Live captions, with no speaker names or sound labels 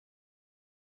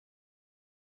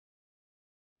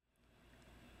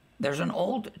There's an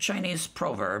old Chinese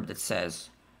proverb that says,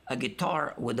 "A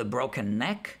guitar with a broken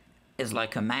neck is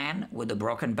like a man with a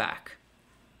broken back."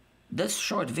 This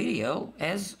short video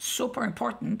is super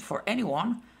important for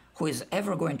anyone who is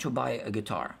ever going to buy a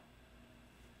guitar.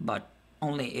 But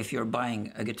only if you're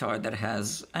buying a guitar that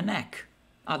has a neck.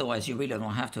 Otherwise, you really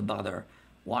don't have to bother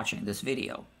watching this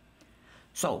video.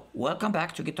 So, welcome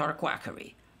back to Guitar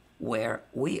Quackery, where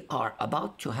we are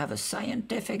about to have a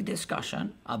scientific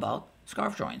discussion about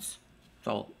scarf joints.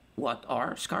 So, what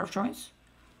are scarf joints?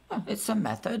 Well, it's a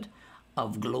method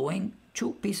of gluing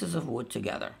two pieces of wood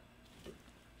together.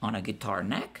 On a guitar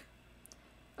neck,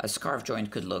 a scarf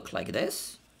joint could look like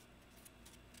this,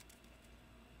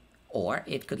 or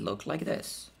it could look like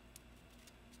this.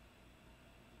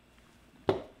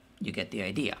 You get the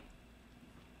idea.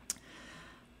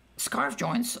 Scarf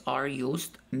joints are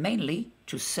used mainly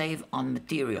to save on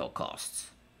material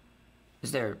costs.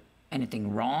 Is there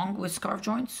anything wrong with scarf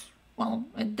joints? Well,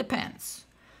 it depends,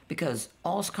 because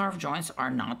all scarf joints are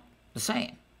not the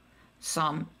same.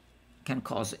 Some can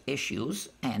cause issues,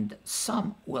 and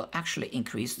some will actually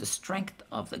increase the strength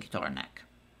of the guitar neck.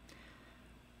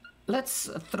 Let's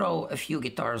throw a few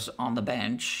guitars on the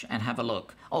bench and have a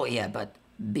look. Oh yeah, but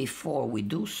before we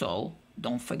do so,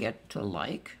 don't forget to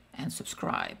like and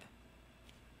subscribe.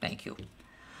 Thank you.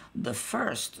 The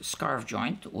first scarf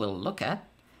joint we'll look at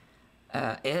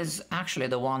is actually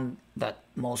the one that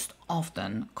most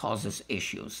often causes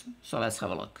issues. So let's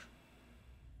have a look.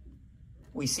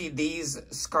 We see these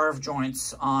scarf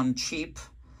joints on cheap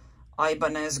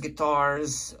Ibanez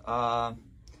guitars,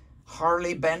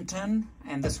 Harley Benton,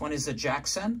 and this one is a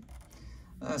Jackson.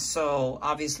 So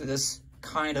obviously this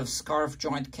kind of scarf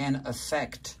joint can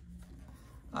affect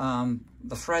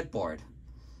the fretboard.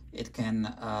 It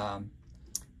can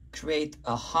create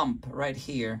a hump right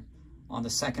here on the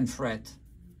second fret,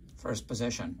 first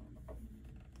position.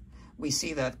 We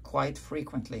see that quite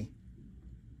frequently.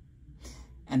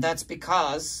 And that's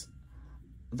because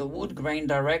the wood grain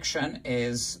direction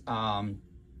is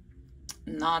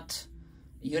not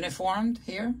uniformed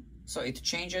here. So it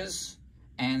changes,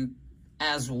 and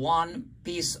as one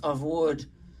piece of wood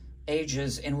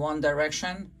ages in one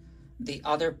direction, the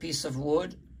other piece of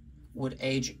wood would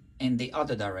age in the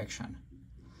other direction.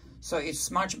 So it's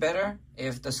much better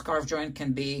if the scarf joint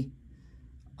can be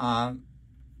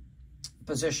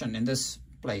positioned in this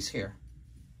place here.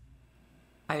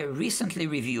 I recently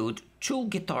reviewed two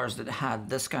guitars that had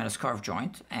this kind of scarf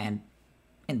joint, and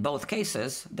in both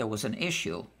cases there was an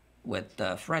issue with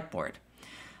the fretboard.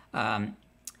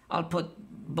 I'll put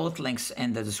both links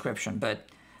in the description, but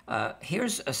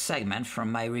here's a segment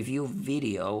from my review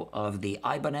video of the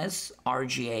Ibanez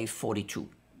RGA 42.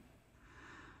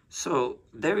 So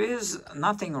there is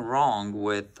nothing wrong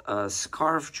with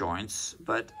scarf joints,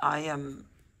 but I am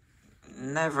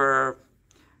never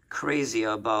crazy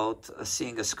about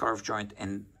seeing a scarf joint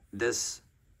in this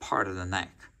part of the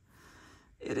neck.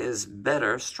 It is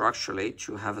better structurally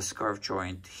to have a scarf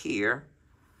joint here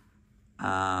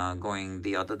going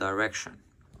the other direction.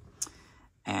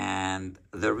 And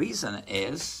the reason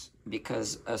is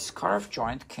because a scarf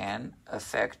joint can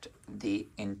affect the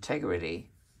integrity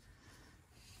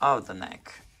of the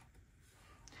neck.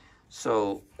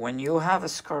 So when you have a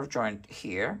scarf joint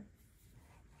here,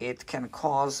 it can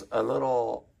cause a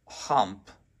little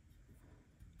hump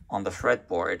on the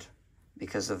fretboard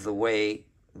because of the way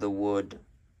the wood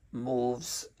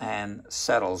moves and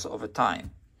settles over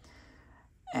time.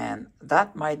 And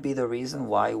that might be the reason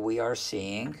why we are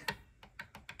seeing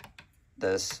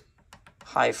this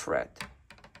high fret.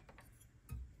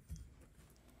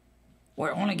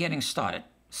 We're only getting started.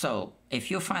 So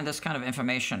if you find this kind of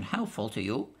information helpful to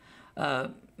you,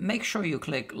 make sure you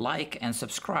click like and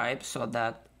subscribe so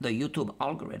that the YouTube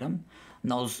algorithm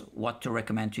knows what to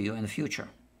recommend to you in the future.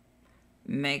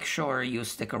 Make sure you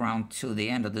stick around to the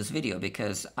end of this video,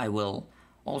 because I will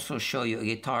also show you a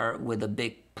guitar with a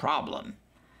big problem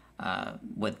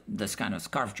with this kind of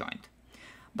scarf joint.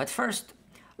 But first,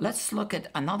 let's look at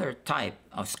another type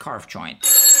of scarf joint.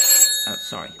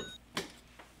 Sorry.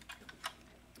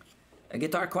 A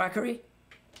Guitar Quackery?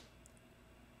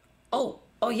 Oh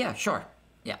yeah, sure,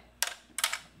 yeah.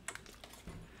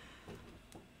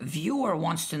 Viewer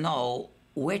wants to know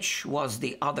which was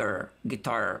the other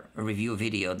guitar review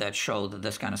video that showed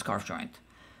this kind of scarf joint.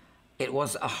 It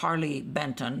was a Harley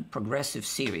Benton Progressive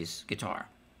Series guitar.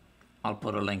 I'll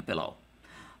put a link below.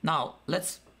 Now,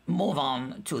 let's move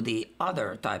on to the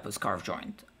other type of scarf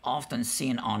joint, often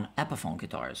seen on Epiphone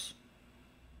guitars.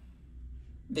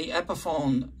 The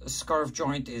Epiphone scarf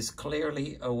joint is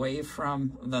clearly away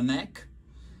from the neck.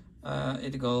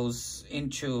 It goes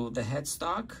into the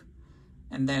headstock,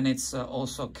 And then it's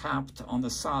also capped on the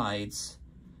sides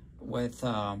with,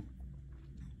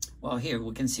 well, here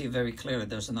we can see very clearly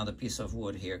there's another piece of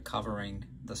wood here covering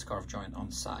the scarf joint on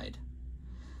the side.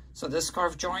 So this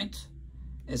scarf joint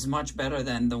is much better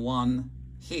than the one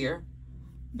here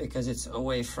because it's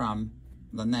away from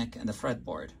the neck and the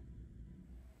fretboard.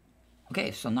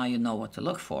 Okay, so now you know what to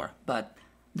look for, but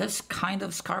this kind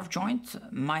of scarf joint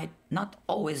might not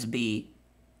always be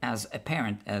as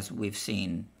apparent as we've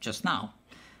seen just now,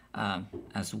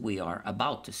 as we are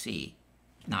about to see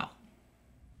now.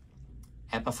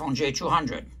 Epiphone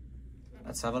J200.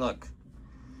 Let's have a look.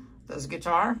 This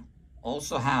guitar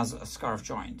also has a scarf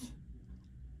joint.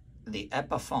 The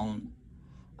Epiphone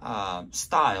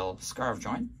style scarf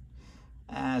joint.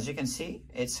 As you can see,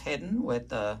 it's hidden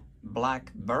with a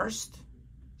black burst.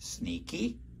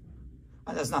 Sneaky.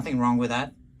 There's nothing wrong with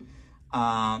that.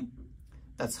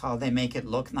 That's how they make it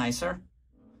look nicer.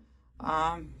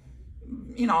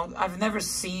 You know, I've never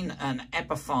seen an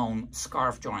Epiphone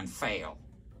scarf joint fail.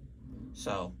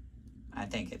 So I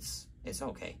think it's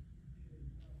okay.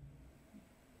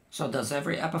 So does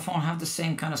every Epiphone have the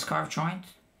same kind of scarf joint?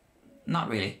 Not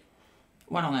really.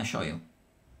 Why don't I show you?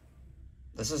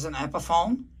 This is an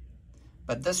Epiphone,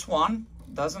 but this one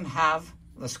doesn't have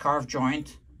the scarf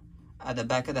joint at the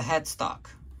back of the headstock.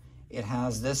 It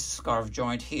has this scarf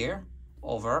joint here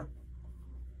over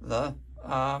the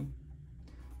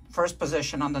first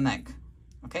position on the neck.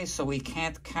 Okay, so we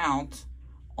can't count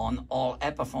on all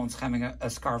Epiphones having a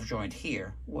scarf joint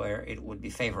here where it would be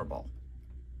favorable.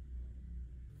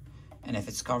 And if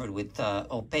it's covered with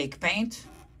opaque paint,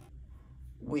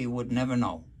 we would never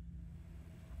know.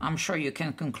 I'm sure you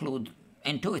can conclude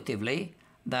intuitively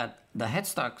that the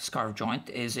headstock scarf joint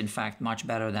is in fact much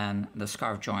better than the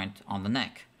scarf joint on the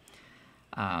neck.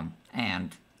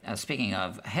 And speaking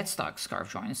of headstock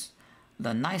scarf joints,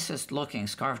 the nicest looking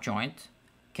scarf joint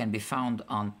can be found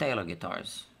on Taylor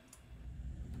guitars.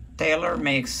 Taylor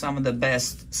makes some of the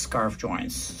best scarf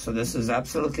joints. So this is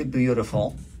absolutely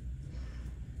beautiful.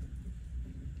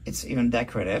 It's even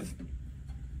decorative.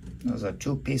 Those are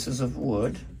two pieces of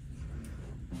wood.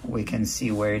 We can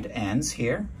see where it ends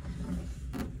here.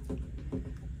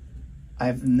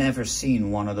 I've never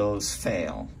seen one of those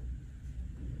fail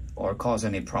or cause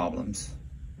any problems.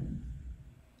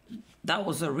 That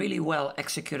was a really well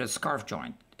executed scarf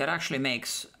joint. It actually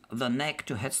makes the neck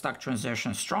to headstock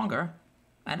transition stronger,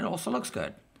 and it also looks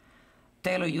good.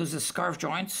 Taylor uses scarf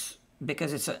joints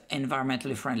because it's an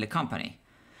environmentally friendly company.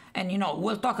 And you know,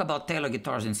 we'll talk about Taylor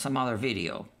guitars in some other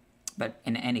video, but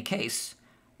in any case,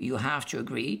 you have to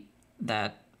agree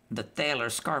that the Taylor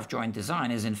scarf joint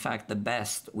design is in fact the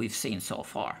best we've seen so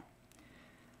far.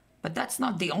 But that's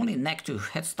not the only neck to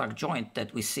headstock joint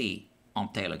that we see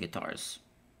on Taylor guitars.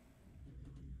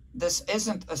 This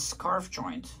isn't a scarf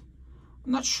joint.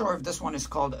 I'm not sure if this one is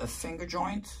called a finger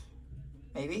joint,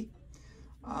 maybe.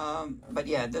 But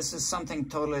yeah, this is something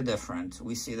totally different.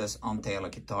 We see this on Taylor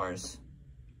guitars.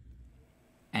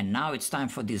 And now it's time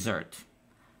for dessert.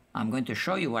 I'm going to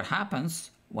show you what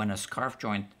happens when a scarf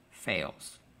joint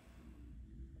fails.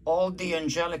 All the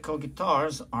Angelico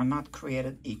guitars are not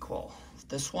created equal.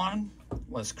 This one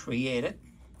was created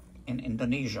in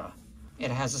Indonesia.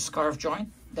 It has a scarf joint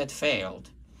that failed.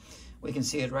 We can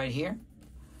see it right here.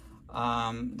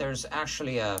 There's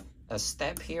actually a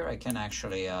step here. I can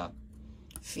actually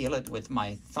feel it with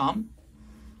my thumb.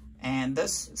 And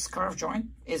this scarf joint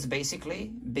is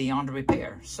basically beyond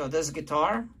repair. So this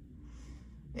guitar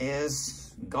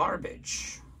is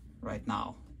garbage right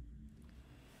now.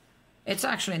 It's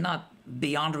actually not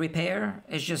beyond repair,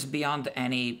 it's just beyond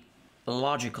any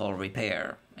logical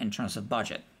repair in terms of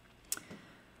budget.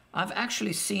 I've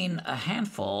actually seen a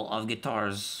handful of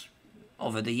guitars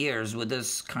over the years with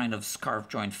this kind of scarf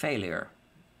joint failure.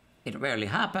 It rarely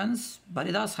happens, but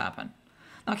it does happen.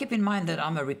 Now keep in mind that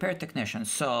I'm a repair technician,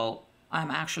 so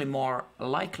I'm actually more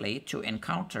likely to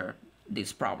encounter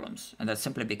these problems, and that's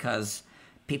simply because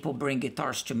people bring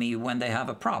guitars to me when they have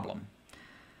a problem.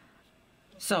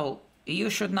 So you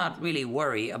should not really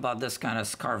worry about this kind of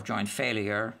scarf joint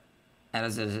failure,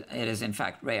 as it is in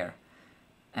fact rare.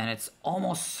 And it's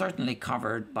almost certainly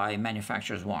covered by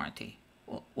manufacturer's warranty.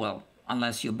 Well,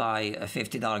 unless you buy a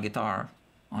 $50 guitar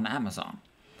on Amazon.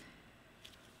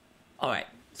 All right,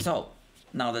 so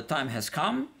now the time has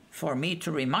come for me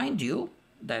to remind you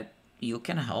that you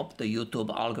can help the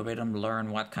YouTube algorithm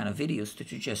learn what kind of videos to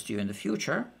suggest to you in the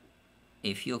future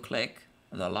if you click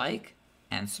the like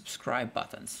and subscribe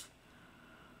buttons.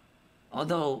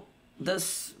 Although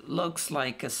this looks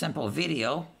like a simple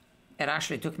video, it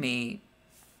actually took me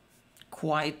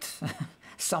quite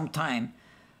some time,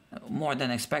 more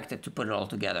than expected, to put it all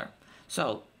together.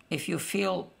 So if you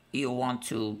feel you want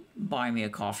to buy me a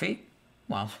coffee,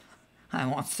 well, I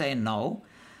won't say no.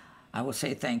 I will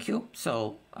say thank you.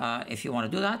 So if you want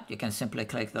to do that, you can simply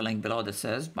click the link below that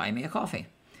says buy me a coffee.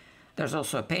 There's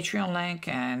also a Patreon link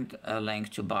and a link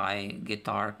to buy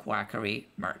Guitar Quackery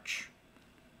merch.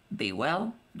 Be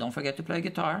well, don't forget to play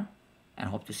guitar, and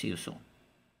hope to see you soon.